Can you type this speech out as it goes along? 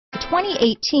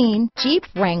2018 Jeep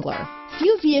Wrangler.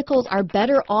 Few vehicles are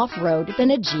better off-road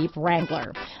than a Jeep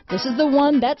Wrangler. This is the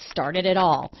one that started it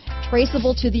all.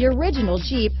 Traceable to the original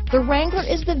Jeep, the Wrangler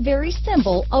is the very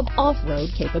symbol of off-road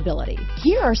capability.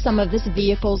 Here are some of this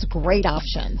vehicle's great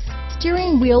options: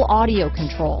 steering wheel audio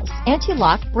controls,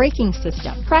 anti-lock braking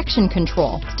system, traction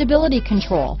control, stability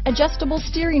control, adjustable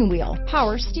steering wheel,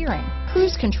 power steering,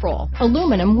 cruise control,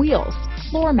 aluminum wheels,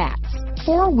 floor mats,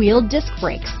 four-wheel disc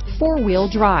brakes, four-wheel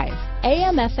drive,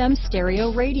 AM/FM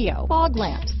stereo radio, fog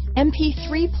lamps,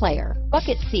 MP3 player,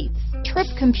 bucket seats, trip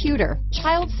computer,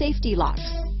 child safety locks,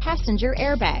 passenger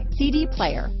airbag, CD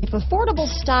player. If affordable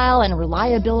style and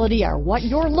reliability are what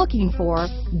you're looking for,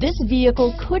 this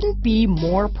vehicle couldn't be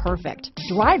more perfect.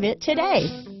 Drive it today.